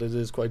vouch that it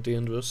is quite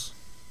dangerous.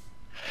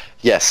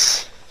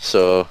 Yes.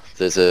 So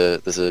there's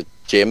a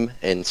gym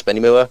in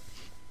Spennymoor,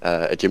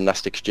 a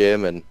gymnastics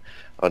gym, and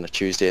on a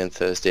Tuesday and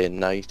Thursday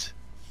night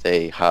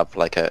they have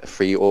like a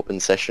free open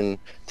session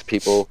to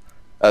people.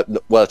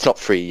 Well, it's not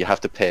free, you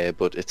have to pay,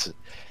 but it's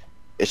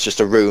just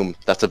a room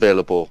that's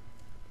available,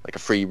 like a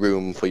free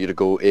room for you to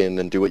go in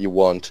and do what you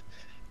want.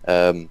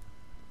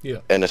 Yeah.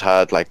 And it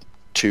had like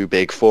 2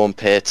 big foam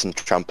pits and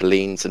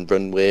trampolines and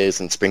runways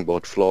and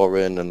springboard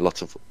flooring and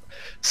lots of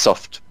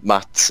soft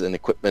mats and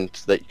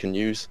equipment that you can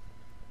use.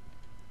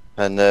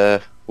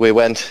 And we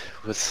went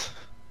with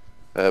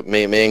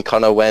me and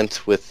Connor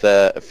went with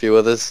a few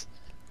others.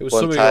 It was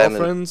some of your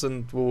friends,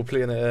 and we were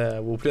playing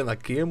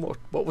that game.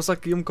 What was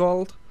that game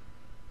called?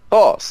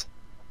 Horse.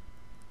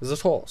 Is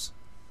it horse?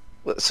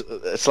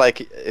 It's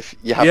like if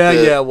you have yeah,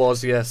 it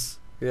was, yes.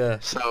 Yeah.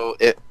 So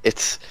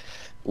it's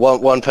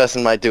one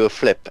person might do a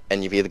flip,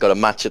 and you've either got to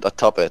match it or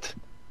top it.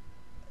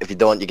 If you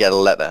don't, you get a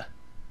letter,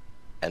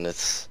 and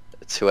it's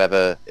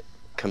whoever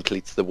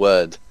completes the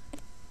word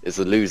is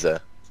the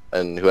loser,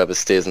 and whoever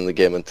stays in the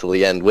game until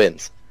the end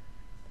wins.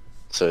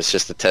 So it's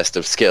just a test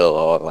of skill,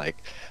 or like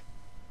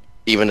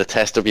even a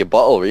test of your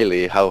bottle,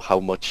 really, how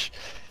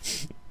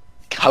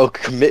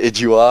committed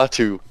you are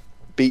to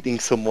beating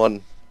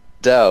someone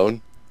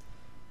down.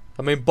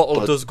 I mean,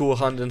 bottle does go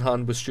hand in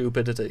hand with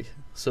stupidity,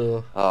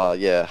 so...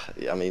 yeah,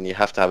 I mean, you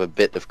have to have a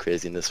bit of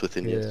craziness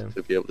within you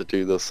to be able to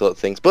do those sort of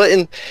things. But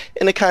in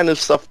a kind of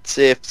soft,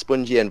 safe,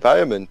 spongy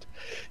environment,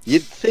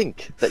 you'd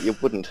think that you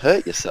wouldn't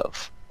hurt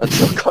yourself.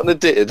 Until Connor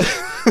did.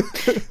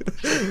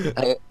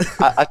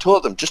 I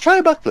told him, just try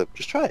a backflip,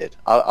 just try it.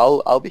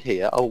 I'll be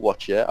here, I'll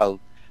watch you, I'll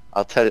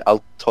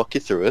talk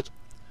you through it.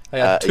 I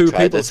had 2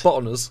 people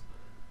spotting us.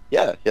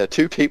 Yeah,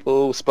 2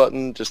 people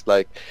spotting, just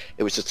like,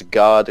 it was just a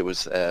guard. It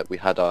was, we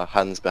had our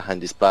hands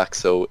behind his back,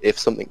 so if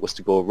something was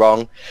to go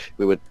wrong,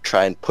 we would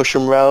try and push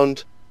him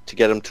round to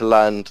get him to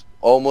land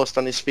almost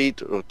on his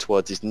feet or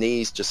towards his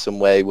knees, just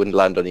somewhere he wouldn't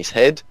land on his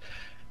head.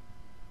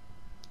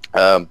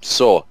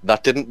 So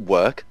that didn't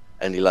work,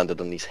 and he landed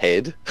on his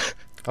head.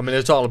 I mean,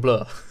 it's all a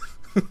blur.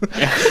 But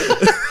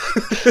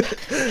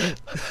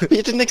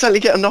you didn't exactly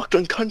get him knocked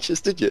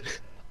unconscious, did you?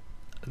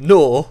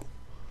 No.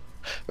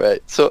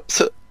 Right, so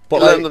he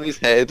landed on his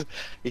head,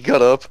 he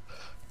got up,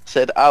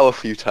 said ow a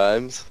few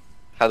times,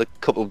 had a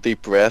couple of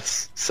deep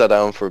breaths, sat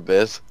down for a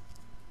bit,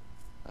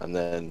 and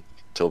then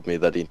told me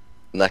that he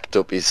knocked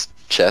up his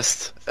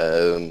chest.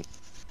 A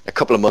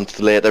couple of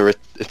months later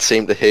it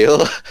seemed to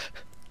heal.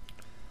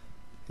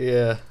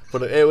 Yeah,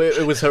 but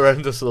it was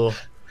horrendous though.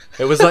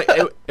 It was like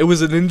it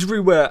was an injury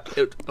where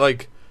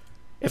like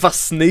if I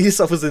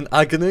sneezed I was in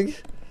agony.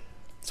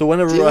 So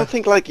whenever do you not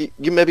think like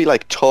you maybe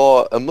like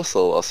tore a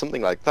muscle or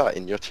something like that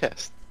in your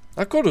chest?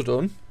 I could have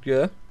done,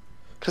 yeah.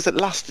 Because it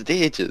lasted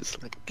ages,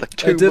 like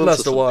 2 months. It did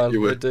last a while.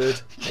 It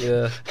did,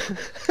 yeah.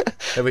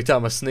 Every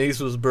time I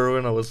sneezed was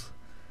brewing, I was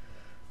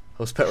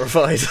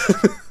petrified.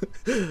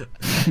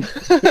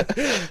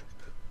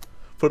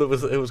 But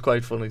it was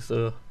quite funny,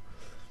 so.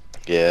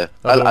 Yeah,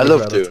 I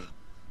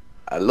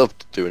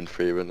loved doing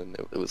free running.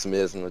 It was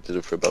amazing. I did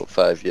it for about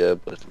 5 years,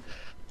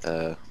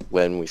 but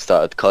when we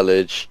started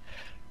college,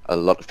 a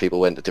lot of people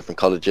went to different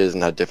colleges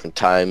and had different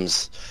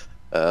times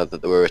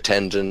that they were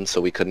attending, so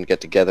we couldn't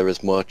get together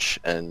as much,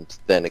 and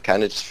then it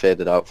kind of just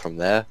faded out from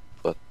there.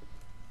 But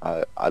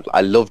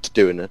I loved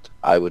doing it.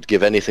 I would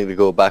give anything to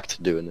go back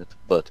to doing it,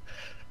 but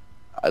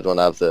I don't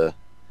have the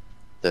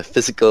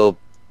physical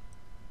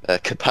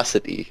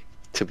capacity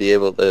to be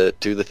able to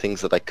do the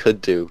things that I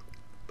could do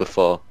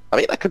before. I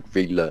mean, I could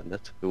relearn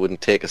it. It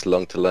wouldn't take as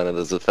long to learn it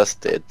as it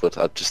first did, but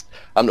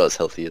I'm not as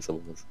healthy as I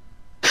was.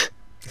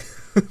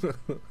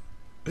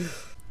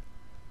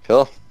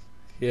 Cool.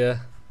 Yeah.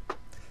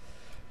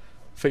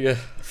 For your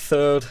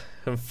third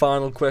and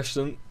final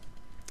question,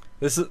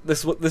 this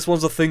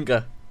one's a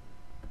thinker,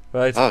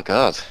 right? Oh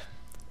God.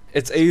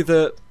 It's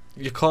either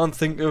you can't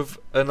think of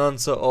an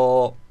answer,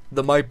 or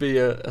there might be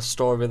a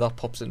story that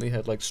pops in your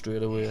head like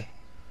straight away.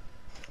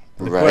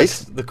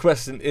 The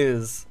question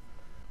is,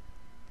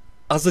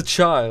 as a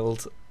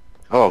child,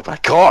 oh my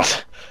God,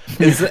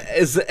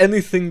 is there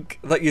anything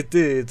that you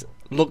did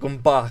looking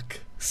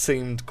back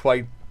seemed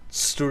quite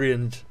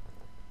strange?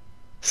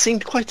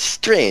 Seemed quite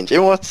strange.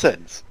 In what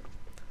sense?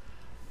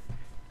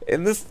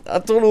 In this, I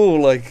don't know,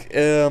 like,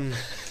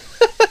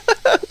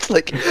 it's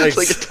like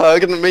you're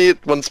targeting me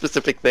at one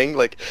specific thing.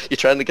 Like you're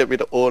trying to get me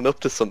to own up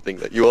to something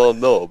that you all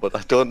know, but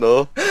I don't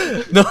know.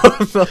 No.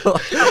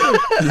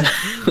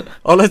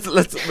 Oh,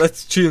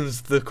 let's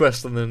change the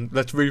question then.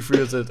 Let's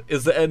rephrase it.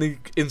 Is there any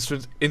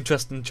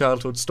interesting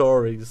childhood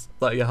stories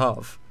that you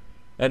have?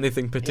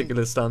 Anything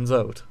particular stands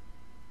out?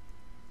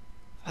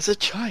 As a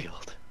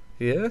child?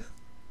 Yeah.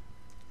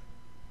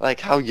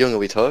 Like how young are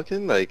we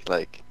talking?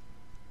 Like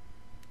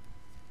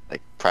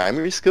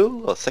primary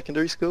school or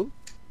secondary school?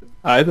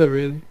 Either,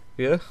 really.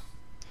 Yeah.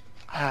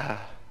 I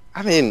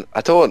mean,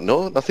 I don't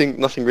know.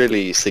 Nothing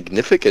really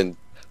significant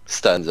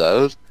stands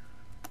out.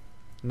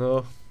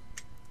 No.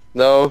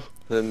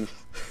 Then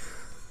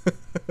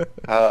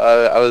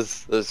I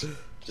was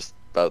just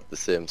about the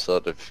same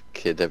sort of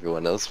kid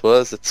everyone else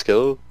was at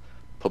school.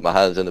 Put my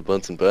hands in a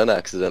Bunsen burner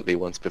accidentally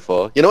once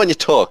before. You know when you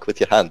talk with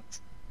your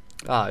hands?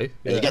 Aye.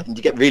 Yeah.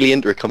 You get really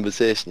into a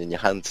conversation and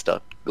your hands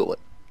start going.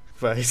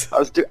 Right.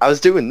 I was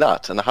doing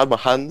that, and I had my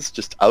hands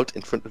just out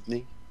in front of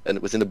me, and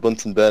it was in a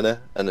Bunsen burner,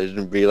 and I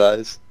didn't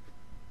realise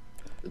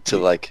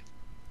until like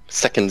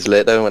seconds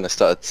later when I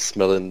started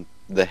smelling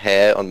the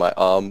hair on my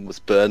arm was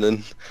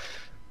burning.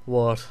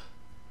 What?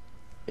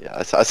 Yeah,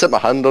 I set my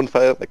hand on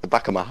fire. Like the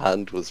back of my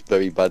hand was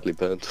very badly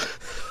burnt.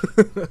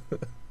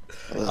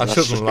 I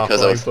shouldn't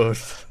laugh,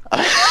 but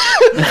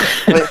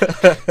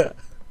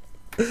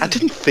I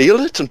didn't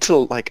feel it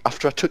until like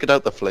after I took it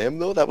out the flame.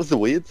 Though that was the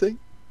weird thing.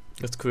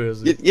 That's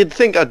crazy. You'd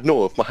think I'd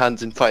know if my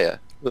hand's in fire.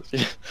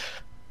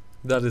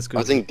 That is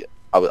crazy.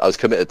 I was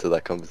committed to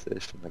that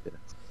conversation, I guess.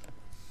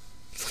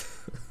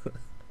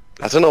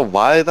 I don't know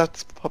why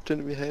that's popped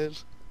into my head.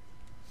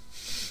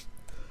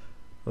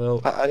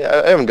 Well, I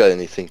haven't got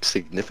anything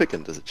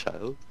significant as a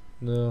child.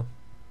 No.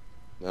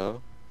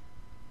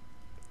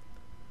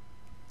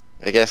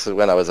 I guess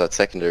when I was at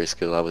secondary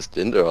school, I was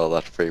into all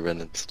that free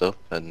running stuff,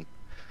 and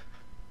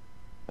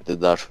I did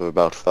that for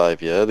about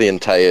 5 years, the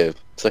entire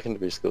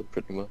secondary school,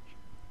 pretty much.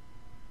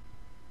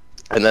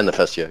 And then the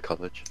first year of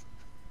college.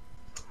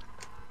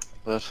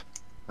 But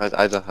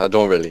I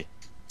don't really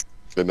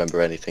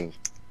remember anything.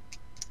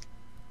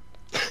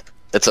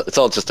 It's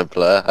all just a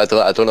blur. I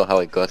don't know how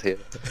I got here.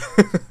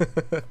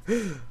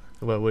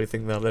 Well, we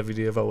think that every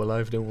day of our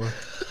life, don't we?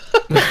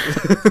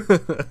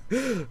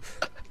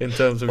 In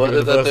terms of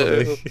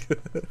university.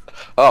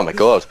 Oh my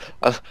God!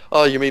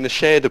 Oh, you mean a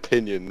shared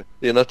opinion?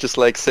 You're not just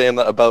like saying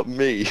that about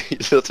me.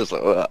 You're just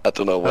like, well, I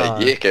don't know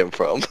where you came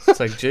from. It's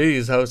like,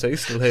 geez, how's he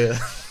still here?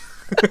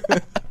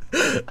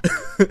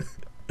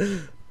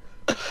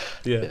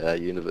 Yeah,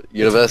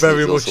 university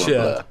very is much also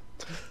shared.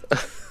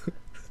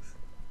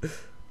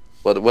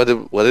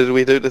 What did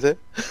we do today?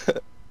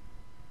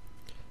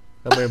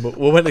 I mean, but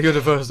we went to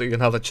university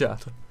and had a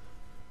chat.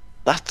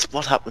 That's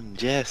what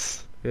happened.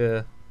 Yes.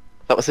 Yeah.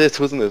 That was it,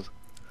 wasn't it?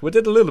 We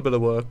did a little bit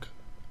of work,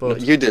 but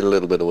no, you did a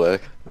little bit of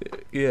work.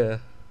 Yeah,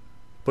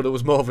 but it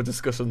was more of a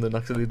discussion than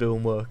actually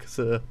doing work.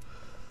 So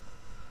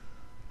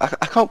I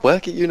can't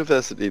work at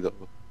university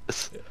though.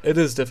 It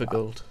is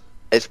difficult.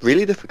 It's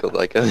really difficult.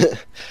 Like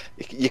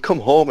you come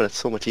home and it's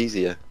so much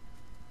easier.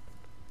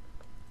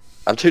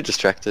 I'm too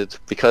distracted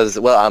because,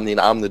 well, I mean,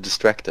 I'm the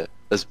distractor.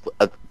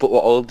 But we're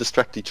all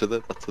distract each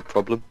other. That's the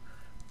problem.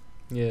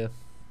 Yeah.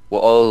 We're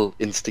all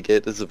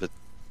instigators of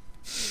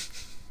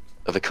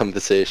a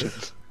conversation.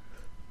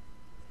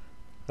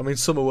 I mean,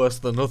 some are worse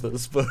than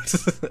others, but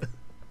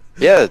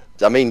yeah,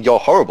 I mean, you're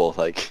horrible.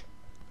 Like,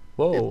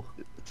 whoa,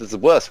 it's the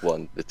worst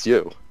one. It's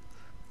you.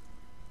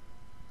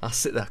 I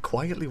sit there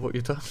quietly. What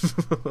you talking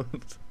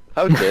about?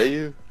 How dare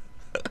you?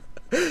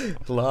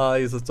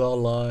 Lies. It's all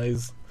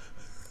lies.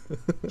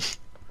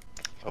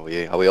 Are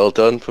we all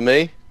done for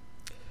me?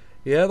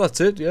 Yeah, that's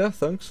it. Yeah,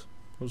 thanks.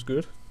 That was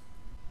good.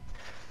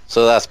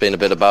 So that's been a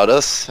bit about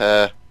us.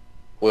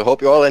 We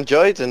hope you all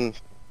enjoyed and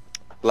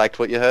liked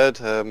what you heard.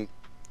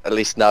 At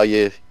least now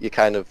you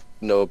kind of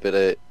know a bit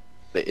of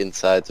the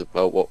insides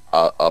about what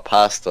our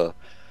past,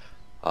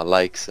 our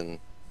likes, and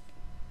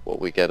what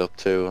we get up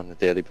to on a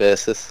daily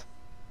basis.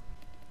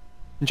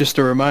 And just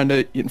a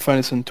reminder, you can find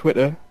us on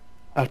Twitter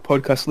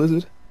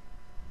 @PodcastLizard.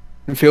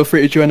 And feel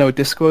free to join our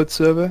Discord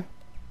server.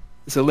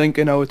 There's a link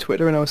in our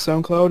Twitter and our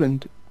SoundCloud,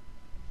 and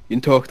you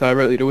can talk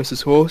directly to us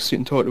as hosts, you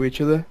can talk to each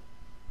other.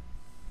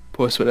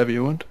 Post whatever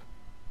you want.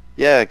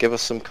 Yeah, give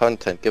us some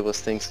content, give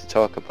us things to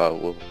talk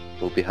about.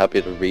 We'll be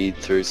happy to read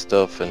through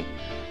stuff and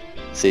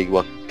see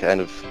what kind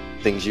of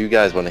things you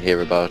guys want to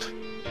hear about.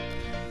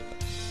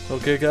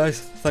 Okay guys,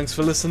 thanks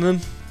for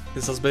listening.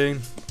 This has been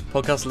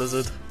Podcast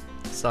Lizard,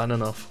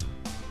 signing off.